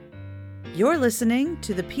You're listening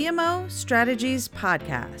to the PMO Strategies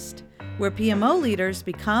Podcast, where PMO leaders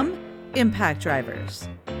become impact drivers.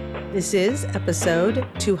 This is episode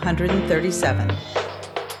 237.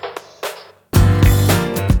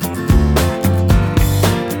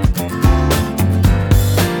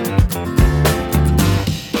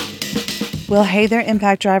 Well, hey there,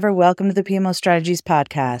 impact driver. Welcome to the PMO Strategies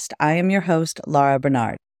Podcast. I am your host, Laura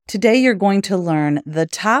Bernard. Today, you're going to learn the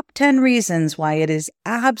top 10 reasons why it is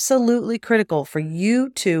absolutely critical for you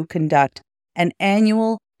to conduct an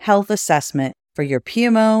annual health assessment for your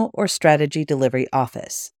PMO or strategy delivery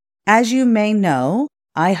office. As you may know,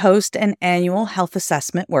 I host an annual health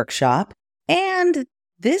assessment workshop, and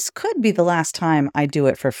this could be the last time I do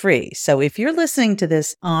it for free. So if you're listening to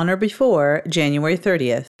this on or before January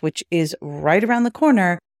 30th, which is right around the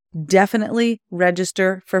corner, definitely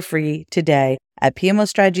register for free today at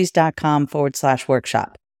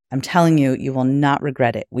pmostrategies.com/workshop. I'm telling you, you will not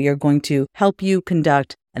regret it. We are going to help you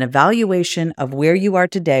conduct an evaluation of where you are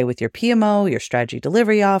today with your PMO, your strategy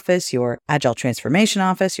delivery office, your agile transformation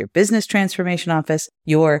office, your business transformation office,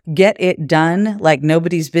 your get it done like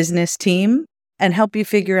nobody's business team, and help you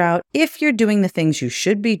figure out if you're doing the things you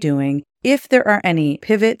should be doing, if there are any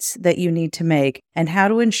pivots that you need to make, and how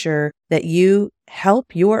to ensure that you help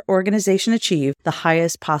your organization achieve the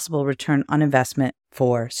highest possible return on investment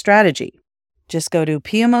for strategy. Just go to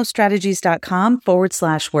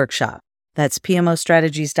pmostrategies.com/workshop. That's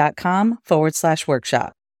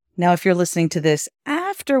pmostrategies.com/workshop. Now, if you're listening to this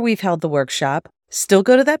after we've held the workshop, still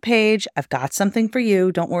go to that page. I've got something for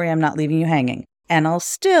you. Don't worry, I'm not leaving you hanging. And I'll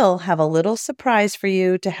still have a little surprise for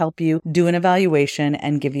you to help you do an evaluation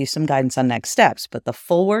and give you some guidance on next steps. But the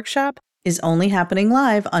full workshop is only happening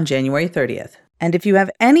live on January 30th. And if you have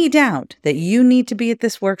any doubt that you need to be at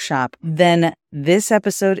this workshop, then this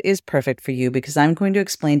episode is perfect for you because I'm going to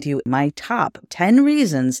explain to you my top 10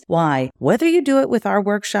 reasons why, whether you do it with our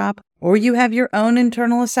workshop or you have your own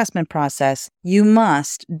internal assessment process, you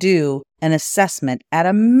must do an assessment at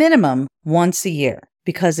a minimum once a year.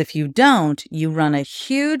 Because if you don't, you run a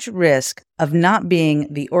huge risk of not being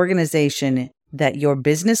the organization that your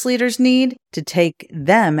business leaders need to take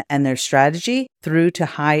them and their strategy through to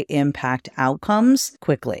high impact outcomes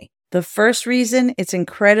quickly. The first reason it's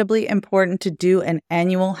incredibly important to do an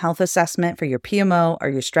annual health assessment for your PMO or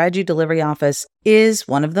your strategy delivery office is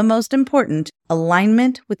one of the most important: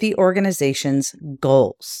 alignment with the organization's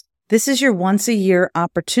goals. This is your once a year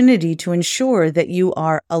opportunity to ensure that you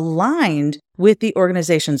are aligned with the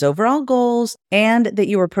organization's overall goals and that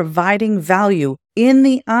you are providing value in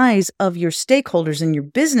the eyes of your stakeholders and your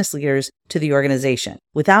business leaders to the organization.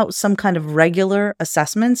 Without some kind of regular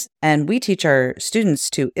assessments, and we teach our students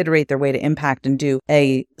to iterate their way to impact and do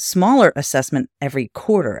a smaller assessment every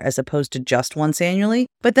quarter as opposed to just once annually,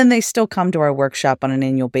 but then they still come to our workshop on an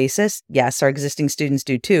annual basis. Yes, our existing students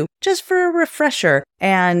do too, just for a refresher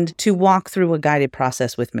and to walk through a guided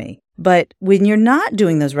process with me. But when you're not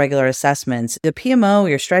doing those regular assessments, the PMO,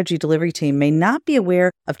 your strategy delivery team, may not be aware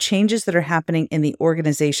of changes that are happening in the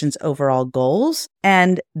organization's overall goals.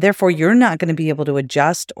 And therefore, you're not going to be able to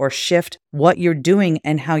adjust or shift what you're doing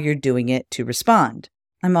and how you're doing it to respond.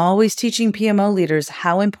 I'm always teaching PMO leaders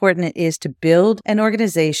how important it is to build an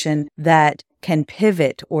organization that can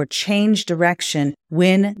pivot or change direction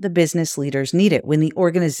when the business leaders need it, when the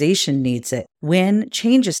organization needs it, when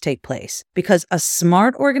changes take place. Because a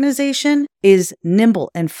smart organization is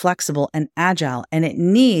nimble and flexible and agile, and it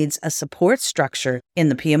needs a support structure in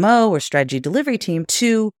the PMO or strategy delivery team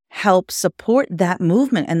to help support that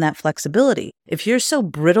movement and that flexibility. If you're so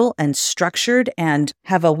brittle and structured and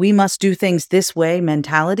have a we must do things this way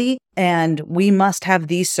mentality, and we must have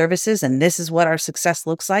these services, and this is what our success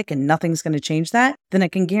looks like, and nothing's going to change that, then I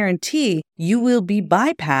can guarantee you will be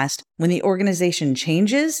bypassed when the organization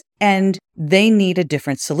changes and they need a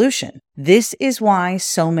different solution. This is why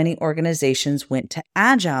so many organizations went to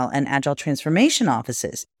agile and agile transformation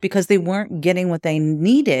offices, because they weren't getting what they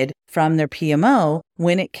needed from their PMO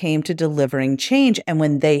when it came to delivering change and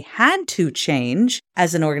when they had to change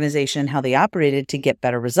as an organization how they operated to get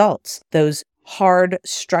better results. Those hard,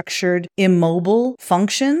 structured, immobile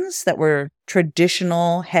functions that were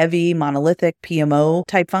traditional, heavy, monolithic PMO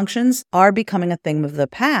type functions are becoming a thing of the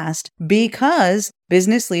past because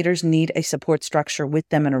business leaders need a support structure with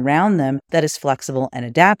them and around them that is flexible and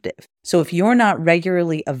adaptive. So if you're not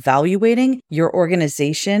regularly evaluating your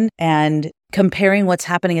organization and comparing what's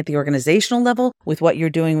happening at the organizational level with what you're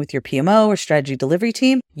doing with your PMO or strategy delivery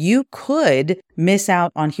team, you could miss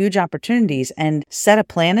out on huge opportunities and set a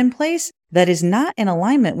plan in place that is not in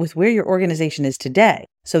alignment with where your organization is today.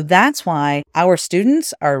 So that's why our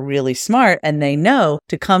students are really smart and they know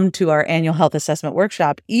to come to our annual health assessment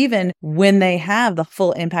workshop, even when they have the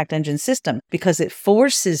full impact engine system, because it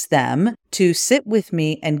forces them to sit with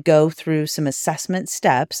me and go through some assessment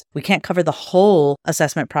steps. We can't cover the whole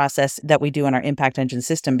assessment process that we do in our impact engine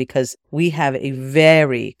system because we have a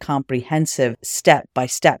very comprehensive step by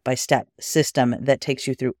step system that takes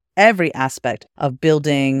you through every aspect of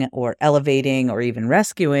building or elevating or even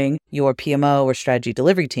rescuing your PMO or strategy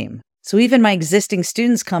delivery team. So even my existing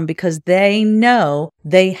students come because they know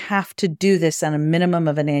they have to do this on a minimum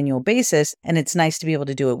of an annual basis. And it's nice to be able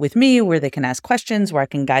to do it with me where they can ask questions, where I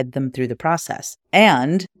can guide them through the process.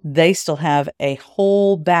 And they still have a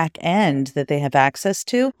whole back end that they have access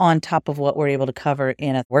to on top of what we're able to cover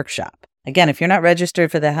in a workshop. Again, if you're not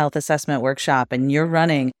registered for the health assessment workshop and you're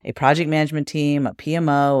running a project management team, a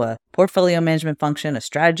PMO, a portfolio management function, a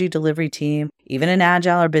strategy delivery team, even an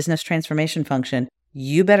agile or business transformation function,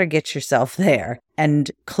 you better get yourself there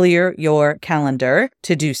and clear your calendar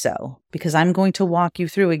to do so, because I'm going to walk you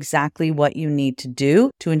through exactly what you need to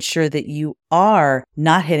do to ensure that you are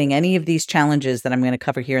not hitting any of these challenges that I'm going to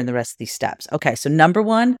cover here in the rest of these steps. Okay, so number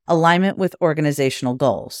one, alignment with organizational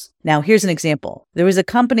goals. Now, here's an example. There was a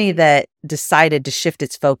company that decided to shift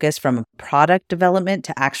its focus from product development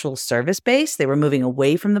to actual service base. They were moving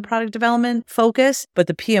away from the product development focus, but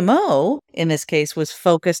the PMO in this case was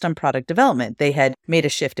focused on product development. They had made a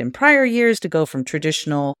shift in prior years to go from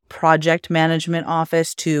traditional project management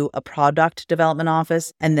office to a product development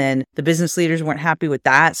office. And then the business leaders weren't happy with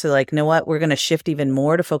that. So like, you know what? We're going to shift even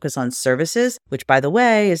more to focus on services, which by the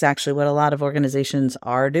way, is actually what a lot of organizations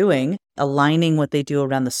are doing, aligning what they do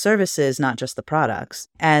around the services, not just the products.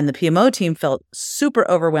 And the PMO team felt super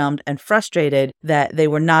overwhelmed and frustrated that they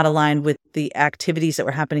were not aligned with the activities that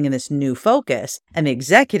were happening in this new focus. And the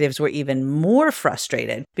executives were even more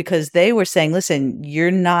frustrated because they were saying, listen,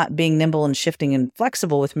 you're not being nimble and shifting and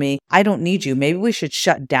flexible with me. I don't need you. Maybe we should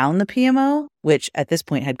shut down the PMO, which at this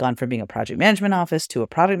point had gone from being a project management office to a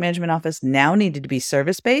product management office, now needed to be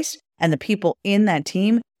service-based. And the people in that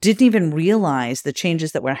team didn't even realize the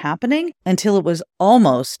changes that were happening until it was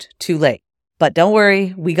almost too late. But don't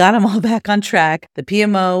worry, we got them all back on track. The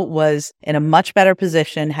PMO was in a much better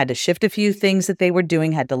position, had to shift a few things that they were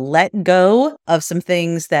doing, had to let go of some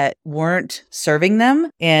things that weren't serving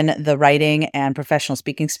them in the writing and professional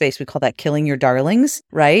speaking space. We call that killing your darlings,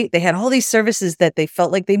 right? They had all these services that they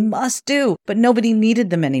felt like they must do, but nobody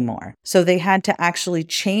needed them anymore. So they had to actually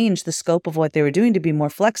change the scope of what they were doing to be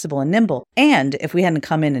more flexible and nimble. And if we hadn't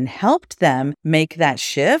come in and helped them make that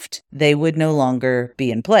shift, they would no longer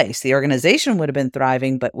be in place. The organization would have been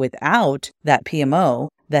thriving, but without that PMO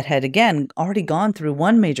that had, again, already gone through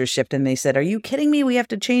one major shift. And they said, are you kidding me? We have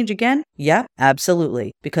to change again? Yeah,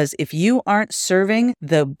 absolutely. Because if you aren't serving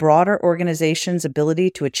the broader organization's ability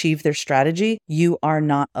to achieve their strategy, you are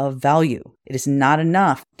not of value. It is not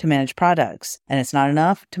enough to manage products, and it's not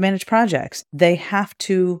enough to manage projects. They have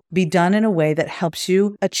to be done in a way that helps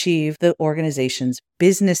you achieve the organization's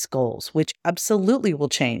business goals, which absolutely will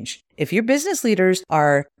change. If your business leaders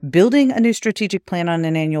are building a new strategic plan on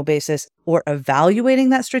an annual basis or evaluating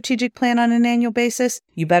that strategic plan on an annual basis,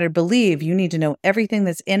 you better believe you need to know everything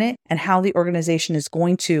that's in it and how the organization is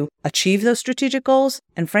going to achieve those strategic goals.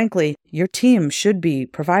 And frankly, your team should be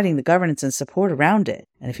providing the governance and support around it.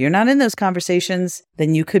 And if you're not in those conversations,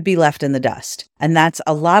 then you could be left in the dust. And that's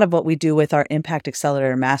a lot of what we do with our Impact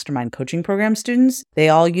Accelerator Mastermind coaching program students. They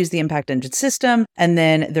all use the Impact Engine system, and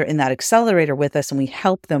then they're in that accelerator with us, and we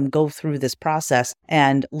help them go through this process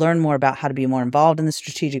and learn more about how to be more involved in the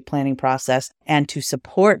strategic planning process and to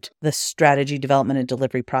support the strategy development and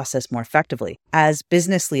delivery process more effectively as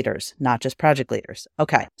business leaders, not just project leaders.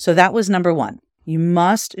 Okay, so that was number one. You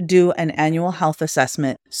must do an annual health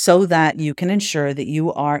assessment so that you can ensure that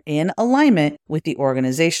you are in alignment with the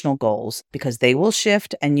organizational goals, because they will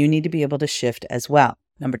shift and you need to be able to shift as well.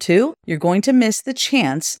 Number two, you're going to miss the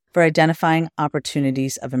chance for identifying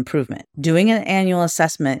opportunities of improvement. Doing an annual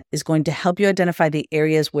assessment is going to help you identify the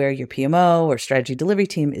areas where your PMO or strategy delivery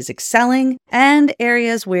team is excelling and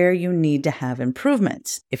areas where you need to have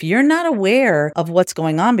improvements. If you're not aware of what's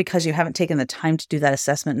going on because you haven't taken the time to do that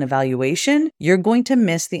assessment and evaluation, you're going to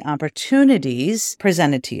miss the opportunities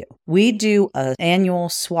presented to you. We do an annual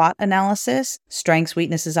SWOT analysis, strengths,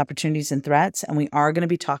 weaknesses, opportunities, and threats, and we are going to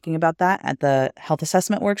be talking about that at the health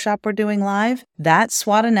assessment workshop we're doing live. That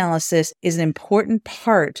SWOT analysis is an important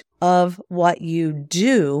part of what you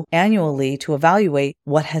do annually to evaluate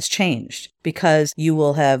what has changed, because you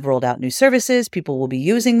will have rolled out new services, people will be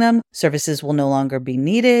using them, services will no longer be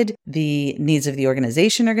needed, the needs of the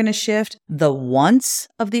organization are going to shift, the wants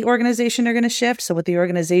of the organization are going to shift. So what the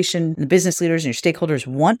organization, the business leaders and your stakeholders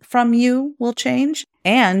want from you will change,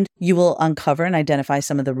 and you will uncover and identify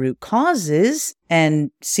some of the root causes and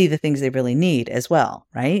see the things they really need as well,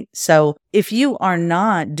 right? So if you are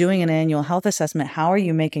not doing an annual health assessment, how are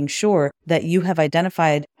you making sure that you have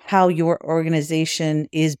identified how your organization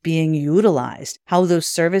is being utilized, how those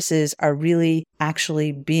services are really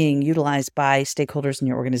actually being utilized by stakeholders in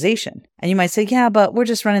your organization? And you might say, yeah, but we're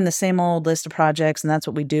just running the same old list of projects and that's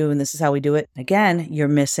what we do and this is how we do it. Again, you're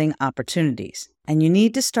missing opportunities. And you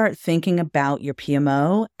need to start thinking about your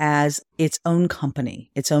PMO as its own company,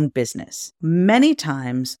 its own business. Many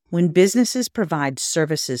times when businesses provide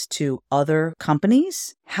services to other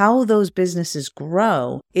companies, how those businesses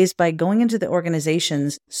grow is by going into the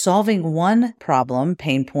organizations, solving one problem,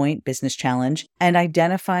 pain point, business challenge, and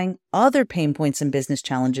identifying other pain points and business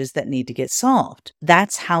challenges that need to get solved.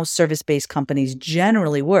 That's how service-based companies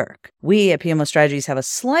generally work. We at PMO Strategies have a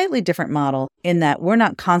slightly different model in that we're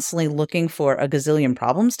not constantly looking for a gazillion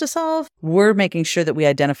problems to solve. We're making sure that we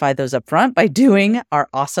identify those up front by doing our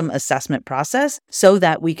awesome assessment process so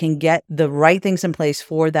that we can get the right things in place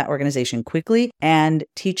for that organization quickly and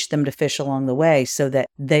teach them to fish along the way so that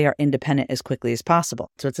they are independent as quickly as possible.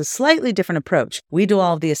 So it's a slightly different approach. We do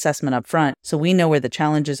all of the assessment up front so we know where the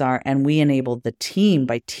challenges are, and we enable the team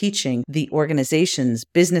by teaching the organization's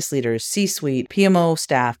business leaders, C-suite, PMO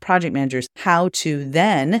staff, project managers, how to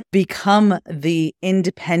then become the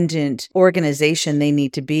independent organization they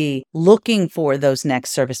need to be, looking for those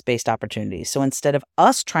next service-based opportunities. So instead of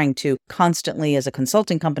us trying to constantly as a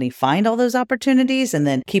consulting company find all those opportunities and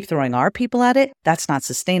then keep throwing our people at it, that's not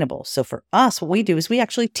sustainable. So for us, what we do is we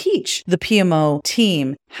actually teach the PMO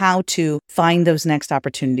team how to find those next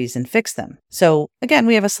opportunities and fix them. So again,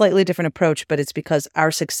 we have a slightly different approach, but it's because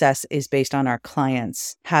our success is based on our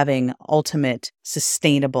clients having ultimate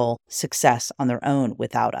sustainable success on their own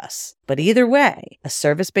without us. But either way, a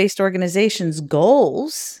service-based organization's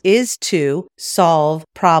goals is to solve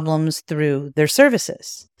problems through their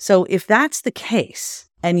services. So if that's the case,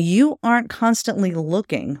 and you aren't constantly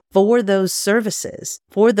looking for those services,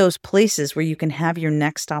 for those places where you can have your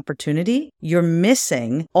next opportunity, you're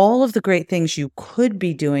missing all of the great things you could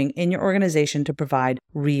be doing in your organization to provide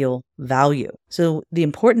real value. So the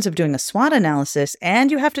importance of doing a SWOT analysis,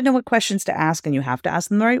 and you have to know what questions to ask, and you have to ask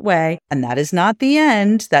them the right way. And that is not the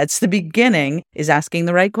end. That's the beginning, is asking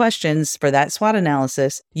the right questions for that SWOT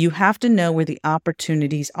analysis. You have to know where the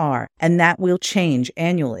opportunities are, and that will change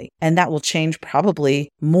annually. And that will change probably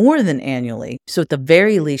more than annually. So at the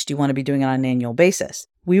very least, you want to be doing it on an annual basis.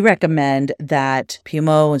 We recommend that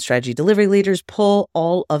PMO and strategy delivery leaders pull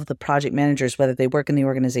all of the project managers, whether they work in the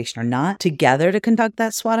organization or not, together to conduct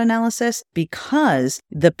that SWOT analysis, because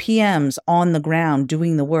the PMs on the ground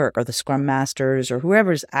doing the work, or the Scrum Masters, or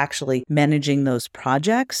whoever's actually managing those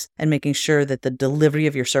projects and making sure that the delivery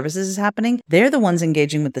of your services is happening, they're the ones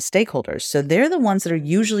engaging with the stakeholders. So they're the ones that are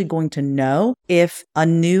usually going to know if a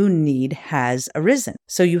new need has arisen.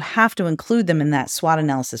 So you have to include them in that SWOT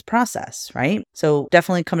analysis process, right? So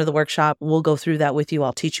definitely come to the workshop. We'll go through that with you.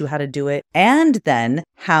 I'll teach you how to do it, and then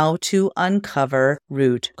how to uncover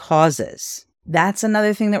root causes. That's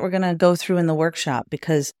another thing that we're going to go through in the workshop,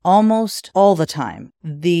 because almost all the time,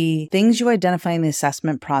 the things you identify in the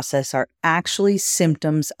assessment process are actually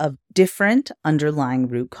symptoms of different underlying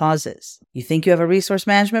root causes. You think you have a resource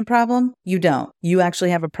management problem? You don't. You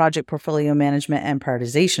actually have a project portfolio management and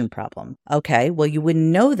prioritization problem. Okay, well, you wouldn't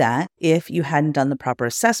know that if you hadn't done the proper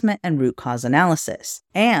assessment and root cause analysis.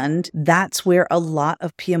 And that's where a lot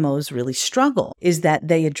of PMOs really struggle, is that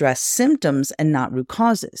they address symptoms and not root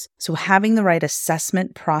causes. So having the right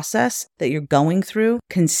assessment process that you're going through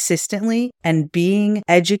consistently, and being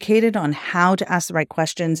educated on how to ask the right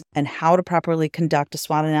questions and how to properly conduct a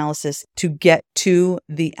SWOT analysis to get to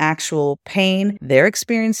the actual pain they're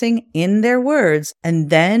experiencing in their words, and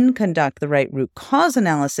then conduct the right root cause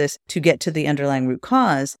analysis to get to the underlying root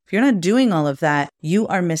cause. If you're not doing all of that, you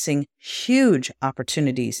are missing huge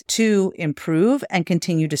opportunities to improve and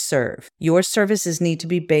continue to serve. Your services need to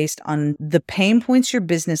be based on the pain points your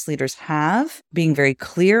business leaders have, being very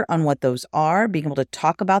clear on what those are, being able to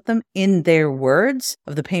talk about them in their words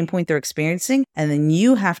of the pain point they're experiencing. And then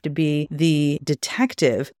you have to be the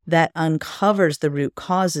detective that uncovers the root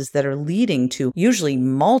causes that are leading to usually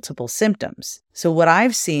multiple symptoms. So what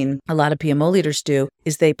I've seen a lot of PMO leaders do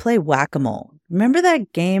is they play whack-a-mole. Remember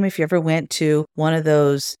that game if you ever went to one of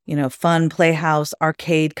those, fun playhouse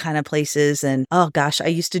arcade kind of places? And oh gosh, I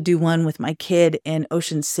used to do one with my kid in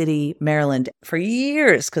Ocean City, Maryland for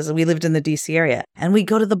years because we lived in the DC area. And we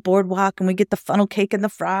go to the boardwalk and we get the funnel cake and the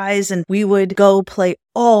fries, and we would go play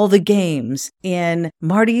all the games in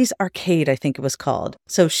Marty's Arcade, I think it was called.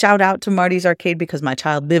 So shout out to Marty's Arcade because my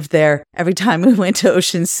child lived there every time we went to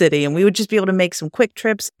Ocean City, and we would just be able to make some quick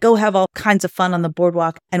trips, go have all kinds of fun on the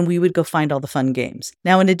boardwalk, and we would go find all the fun games.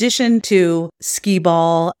 Now, in addition to skee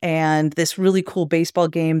ball and this really cool baseball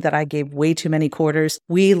game that I gave way too many quarters,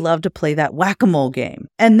 we love to play that whack-a-mole game.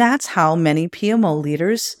 And that's how many PMO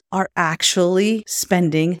leaders are actually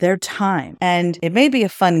spending their time. And it may be a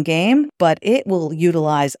fun game, but it will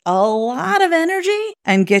utilize a lot of energy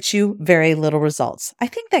and get you very little results. I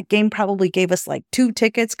think that game probably gave us like 2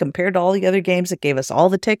 tickets compared to all the other games that gave us all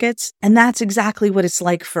the tickets. And that's exactly what it's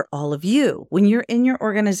like for all of you. When you're in your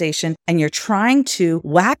organization and you're trying to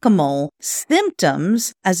whack-a-mole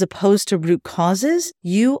symptoms as opposed to root causes,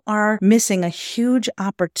 you are missing a huge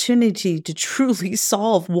opportunity to truly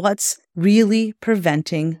solve what's really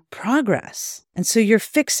preventing progress. And so you're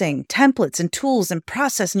fixing templates and tools and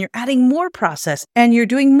process, and you're adding more process, and you're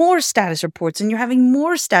doing more status reports, and you're having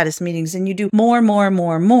more status meetings, and you do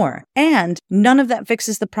more. And none of that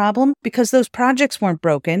fixes the problem because those projects weren't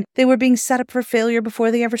broken. They were being set up for failure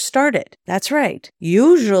before they ever started. That's right.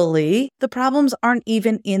 Usually the problems aren't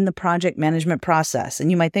even in the project management process.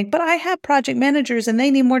 And you might think, but I have project managers and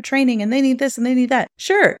they need more training and they need this and they need that.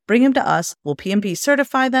 Sure, bring them to us. We'll PMP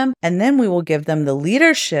certify them, and then we will give them the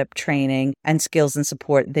leadership training and skills and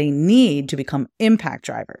support they need to become impact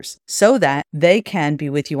drivers so that they can be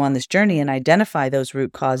with you on this journey and identify those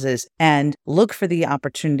root causes and look for the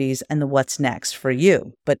opportunities and the what's next for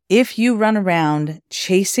you. But if you run around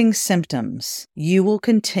chasing symptoms, you will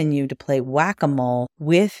continue to play whack-a-mole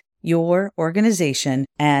with your organization,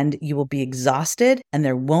 and you will be exhausted and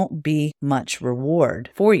there won't be much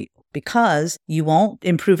reward for you. Because you won't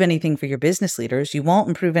improve anything for your business leaders, you won't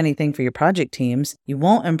improve anything for your project teams, you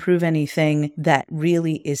won't improve anything that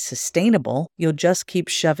really is sustainable. You'll just keep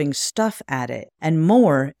shoving stuff at it, and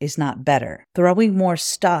more is not better. Throwing more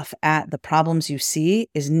stuff at the problems you see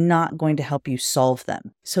is not going to help you solve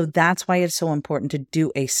them. So that's why it's so important to do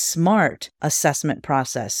a smart assessment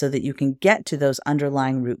process so that you can get to those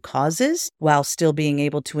underlying root causes while still being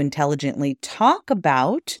able to intelligently talk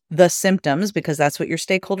about the symptoms, because that's what your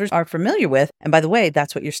stakeholders are familiar with. And by the way,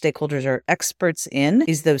 that's what your stakeholders are experts in,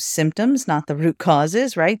 is those symptoms, not the root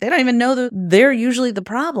causes, right? They don't even know that they're usually the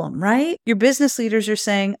problem, right? Your business leaders are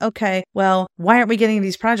saying, okay, well, why aren't we getting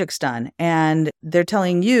these projects done? And they're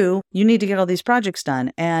telling you, you need to get all these projects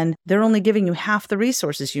done. And they're only giving you half the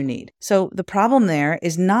resources you need. So the problem there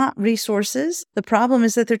is not resources. The problem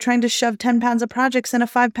is that they're trying to shove 10 pounds of projects in a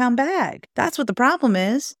 5-pound bag. That's what the problem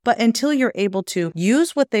is. But until you're able to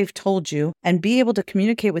use what they've told you and be able to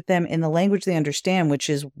communicate with them in the language they understand, which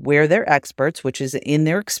is where they're experts, which is in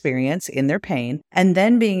their experience, in their pain, and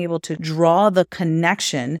then being able to draw the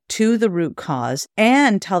connection to the root cause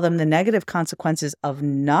and tell them the negative consequences of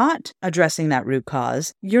not addressing that root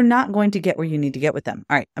cause, you're not going to get where you need to get with them.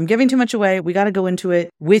 All right, I'm giving too much away. We got to go into it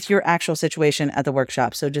with your actual situation at the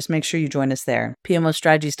workshop. So just make sure you join us there.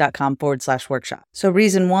 PMOstrategies.com/workshop. So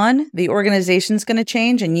reason 1, the organization's going to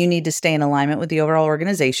change and you need to stay in alignment with the overall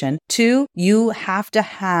organization. 2, you have to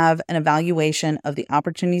have an evaluation of the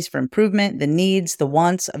opportunities for improvement, the needs, the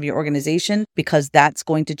wants of your organization, because that's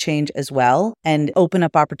going to change as well and open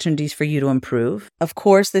up opportunities for you to improve. Of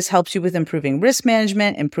course, this helps you with improving risk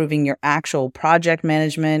management, improving your actual project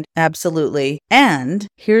management. Absolutely. And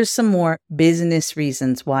here's some more business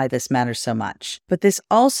reasons why this matters so much. But this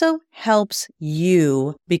also helps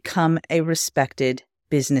you become a respected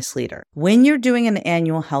business leader. When you're doing an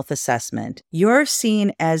annual health assessment, you're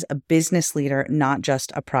seen as a business leader, not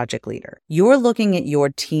just a project leader. You're looking at your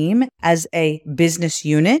team as a business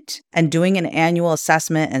unit and doing an annual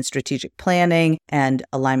assessment and strategic planning and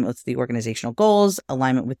alignment with the organizational goals,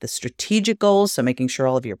 alignment with the strategic goals. So making sure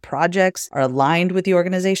all of your projects are aligned with the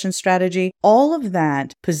organization's strategy. All of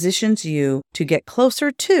that positions you to get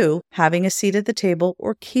closer to having a seat at the table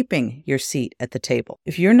or keeping your seat at the table.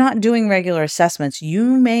 If you're not doing regular assessments, you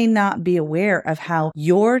may not be aware of how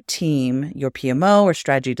your team, your PMO or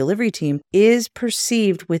strategy delivery team, is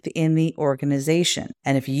perceived within the organization.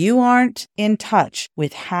 And if you aren't in touch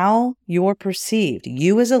with how you're perceived,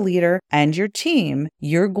 you as a leader and your team,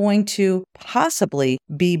 you're going to possibly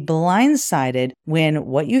be blindsided when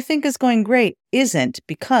what you think is going great isn't,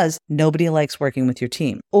 because nobody likes working with your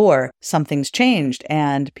team, or something's changed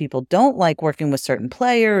and people don't like working with certain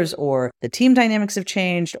players, or the team dynamics have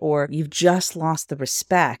changed, or you've just lost the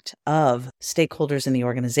respect of stakeholders in the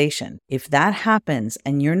organization. If that happens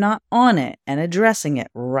and you're not on it and addressing it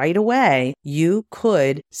right away, you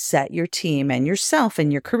could set your team and yourself and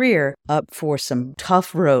your career up for some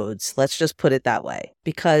tough roads. Let's just put it that way.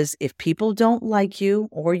 Because if people don't like you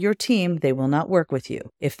or your team, they will not work with you.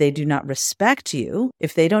 If they do not respect you,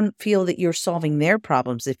 if they don't feel that you're solving their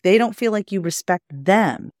problems, if they don't feel like you respect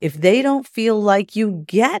them, if they don't feel like you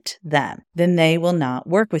get them, then they will not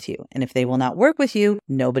work with you. And if they will not work with you,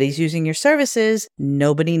 nobody's using your services,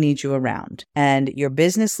 nobody needs you around. And your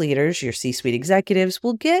business leaders, your C-suite executives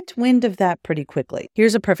will get wind of that pretty quickly.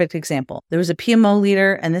 Here's a perfect example. There was a PMO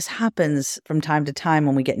leader, and this happens from time to time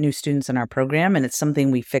when we get new students in our program, and it's something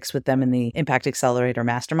we fix with them in the Impact Accelerator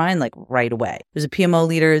Mastermind, like right away. There's a PMO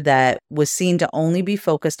leader that was seen to only be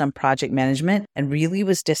focused on project management and really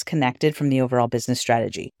was disconnected from the overall business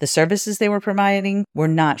strategy. The services they were providing were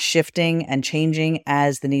not shifting and changing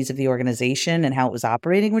as the needs of the organization and how it was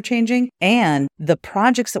operating were changing. And the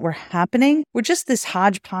projects that were happening were just this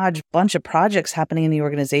hodgepodge bunch of projects happening in the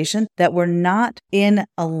organization that were not in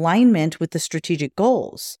alignment with the strategic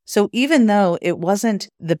goals. So even though it wasn't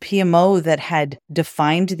the PMO that had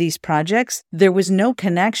defined these projects, there was no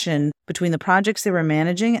connection between the projects they were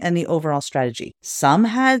managing and the overall strategy. Some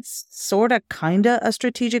had sort of kind of a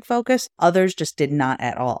strategic focus, others just did not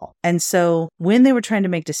at all. And so when they were trying to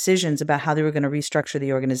make decisions about how they were going to restructure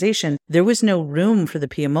the organization, there was no room for the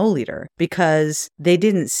PMO leader because they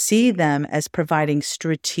didn't see them as providing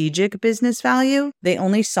strategic business value. They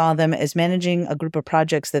only saw them as managing a group of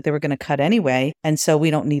projects that they were going to cut anyway. And so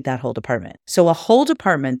we don't need that whole department. So a whole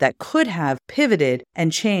department that could have pivoted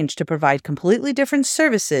and changed to provide completely different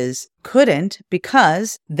services couldn't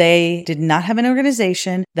because they did not have an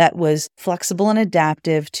organization that was flexible and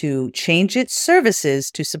adaptive to change its services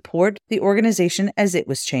to support the organization as it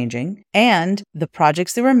was changing. And the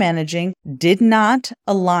projects they were managing did not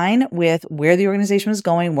align with where the organization was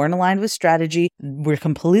going, weren't aligned with strategy, were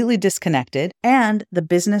completely disconnected. And the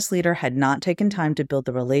business leader had not taken time to build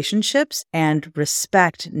the relationships and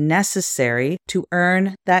respect necessary to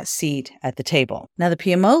earn that seat at the table. Now, the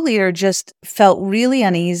PMO leader just felt really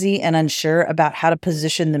uneasy and unsure about how to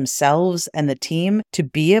position themselves and the team to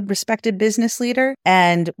be a respected business leader.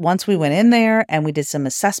 And once we went in there and we did some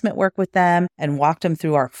assessment work with them and walked them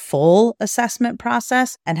through our full assessment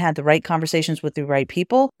process and had the right conversations with the right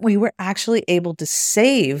people, we were actually able to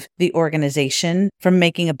save the organization from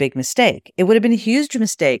making a big mistake. It would have been a huge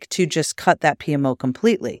mistake to just cut that PMO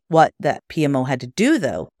completely. What that PMO had to do,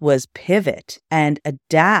 though, was pivot and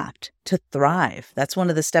adapt to thrive. That's one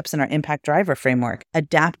of the steps in our Impact Driver framework,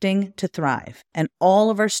 adapting to thrive. And all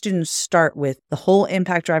of our students start with the whole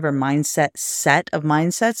Impact Driver set of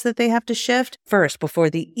mindsets that they have to shift first before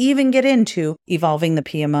they even get into evolving the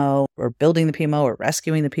PMO or building the PMO or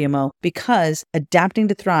rescuing the PMO, because adapting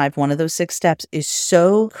to thrive, one of those 6 steps, is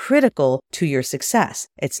so critical to your success.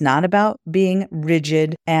 It's not about being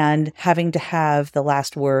rigid and having to have the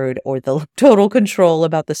last word or the total control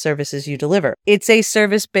about the services you deliver. It's a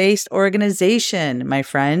service-based organization, my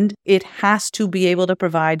friend. It has to be able to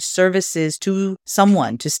provide services to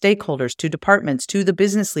someone, to stakeholders, to departments, to the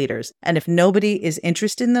business leaders. And if nobody is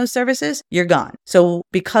interested in those services, you're gone. So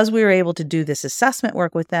because we were able to do this assessment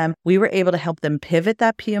work with them, we were able to help them pivot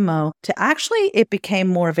that PMO to actually, it became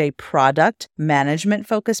more of a product management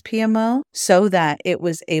focused PMO so that it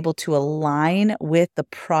was able to align with the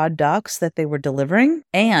products that they were delivering.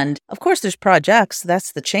 And of course, there's projects.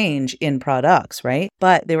 That's the change in products, right?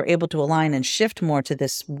 But they were able to align and shift more to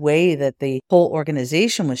this way that the whole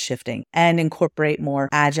organization was shifting and incorporate more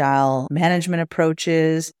agile management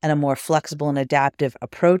approaches and a more flexible and adaptive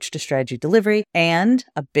approach to strategy delivery. And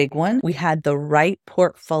a big one, we had the right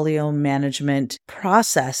portfolio management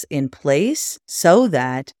process in place so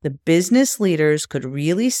that the business leaders could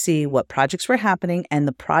really see what projects were happening and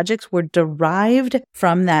the projects were derived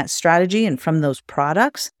from that strategy and from those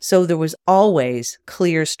products. So there was always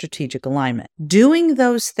clear strategic alignment. Doing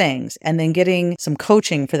those things and then getting some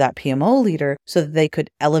coaching for that PMO leader so that they could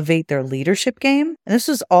elevate their leadership game. And this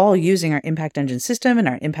was all using our Impact Engine system and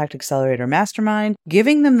our Impact Accelerator Mastermind.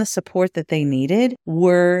 Giving them the support that they needed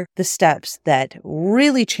were the steps that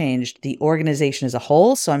really changed the organization as a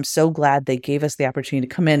whole. So I'm so glad they gave us the opportunity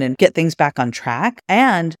to come in and get things back on track.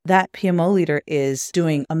 And that PMO leader is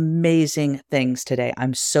doing amazing things today.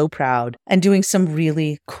 I'm so proud and doing some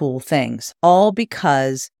really cool things, all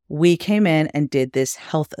because we came in and did this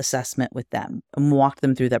health assessment with them and walked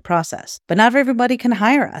them through that process. But not everybody can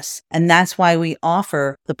hire us. And that's why we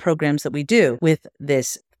offer the programs that we do with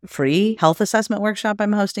this free health assessment workshop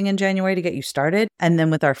I'm hosting in January to get you started. And then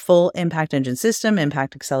with our full Impact Engine system,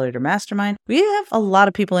 Impact Accelerator Mastermind, we have a lot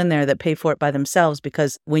of people in there that pay for it by themselves,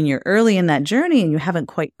 because when you're early in that journey and you haven't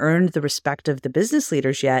quite earned the respect of the business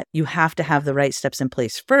leaders yet, you have to have the right steps in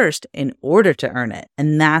place first in order to earn it.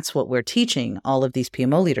 And that's what we're teaching all of these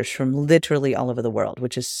PMO leaders from literally all over the world,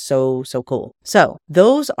 which is so cool. So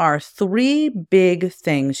those are 3 big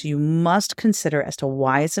things you must consider as to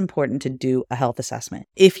why it's important to do a health assessment.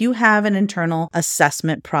 If you have an internal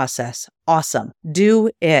assessment process, awesome. Do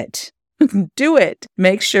it. Do it.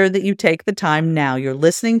 Make sure that you take the time now. You're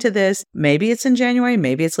listening to this. Maybe it's in January,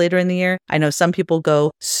 maybe it's later in the year. I know some people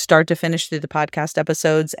go start to finish through the podcast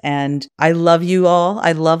episodes, and I love you all.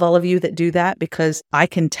 I love all of you that do that, because I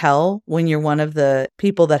can tell when you're one of the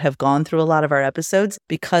people that have gone through a lot of our episodes,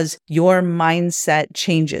 because your mindset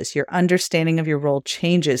changes, your understanding of your role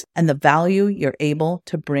changes, and the value you're able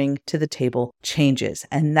to bring to the table changes.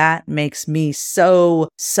 And that makes me so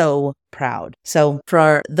proud. So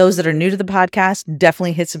for those that are new to the podcast,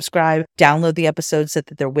 definitely hit subscribe, download the episodes so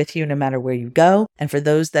that they're with you no matter where you go. And for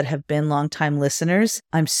those that have been longtime listeners,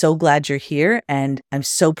 I'm so glad you're here, and I'm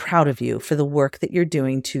so proud of you for the work that you're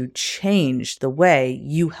doing to change the way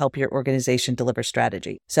you help your organization deliver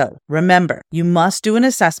strategy. So remember, you must do an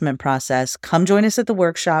assessment process. Come join us at the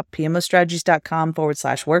workshop,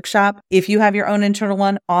 pmostrategies.com/workshop. If you have your own internal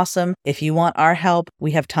one, awesome. If you want our help,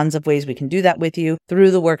 we have tons of ways we can do that with you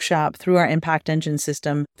through the workshop, through our Impact Engine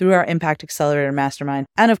system, through our Impact Accelerator Mastermind.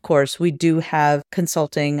 And of course, we do have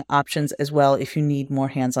consulting options as well if you need more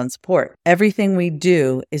hands-on support. Everything we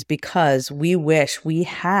do is because we wish we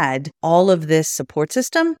had all of this support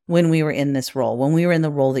system when we were in this role, when we were in the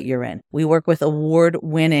role that you're in. We work with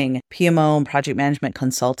award-winning PMO and project management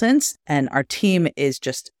consultants, and our team is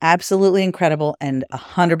just absolutely incredible and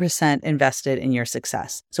 100% invested in your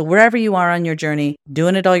success. So wherever you are on your journey,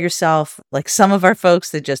 doing it all yourself, like some of our folks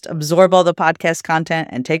that just absorb all the podcast content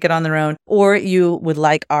and take it on their own, or you would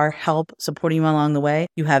like our help supporting you along the way,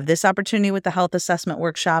 you have this opportunity with the health assessment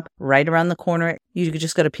workshop right around the corner. You could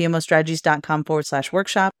just go to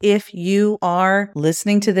pmostrategies.com/workshop. If you are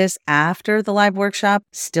listening to this after the live workshop,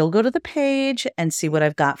 still go to the page and see what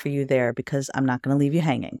I've got for you there, because I'm not going to leave you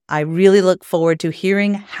hanging. I really look forward to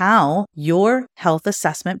hearing how your health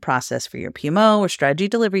assessment process for your PMO or strategy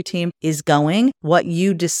delivery team is going, what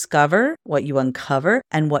you discover, what you uncover,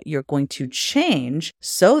 and what you're going to change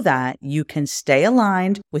so that you can stay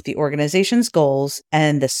aligned with the organization's goals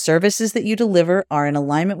and the services that you deliver are in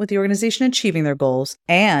alignment with the organization achieving their goals,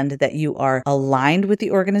 and that you are aligned with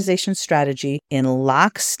the organization's strategy in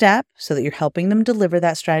lockstep so that you're helping them deliver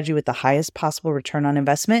that strategy with the highest possible return on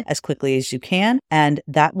investment as quickly as you can. And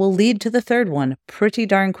that will lead to the third one pretty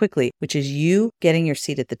darn quickly, which is you getting your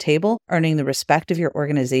seat at the table, earning the respect of your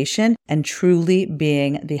organization, and truly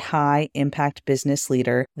being the high impact business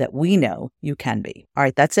leader that we know you can be. All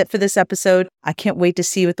right, that's it for this episode. I can't wait to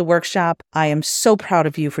see you at the workshop. I am so proud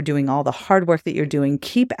of you for doing all the hard work that you're doing.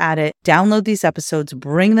 Keep at it. Download these episodes,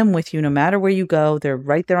 bring them with you no matter where you go. They're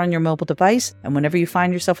right there on your mobile device. And whenever you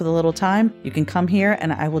find yourself with a little time, you can come here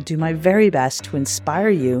and I will do my very best to inspire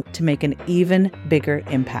you to make an even bigger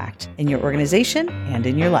impact in your organization and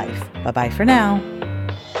in your life. Bye-bye for now.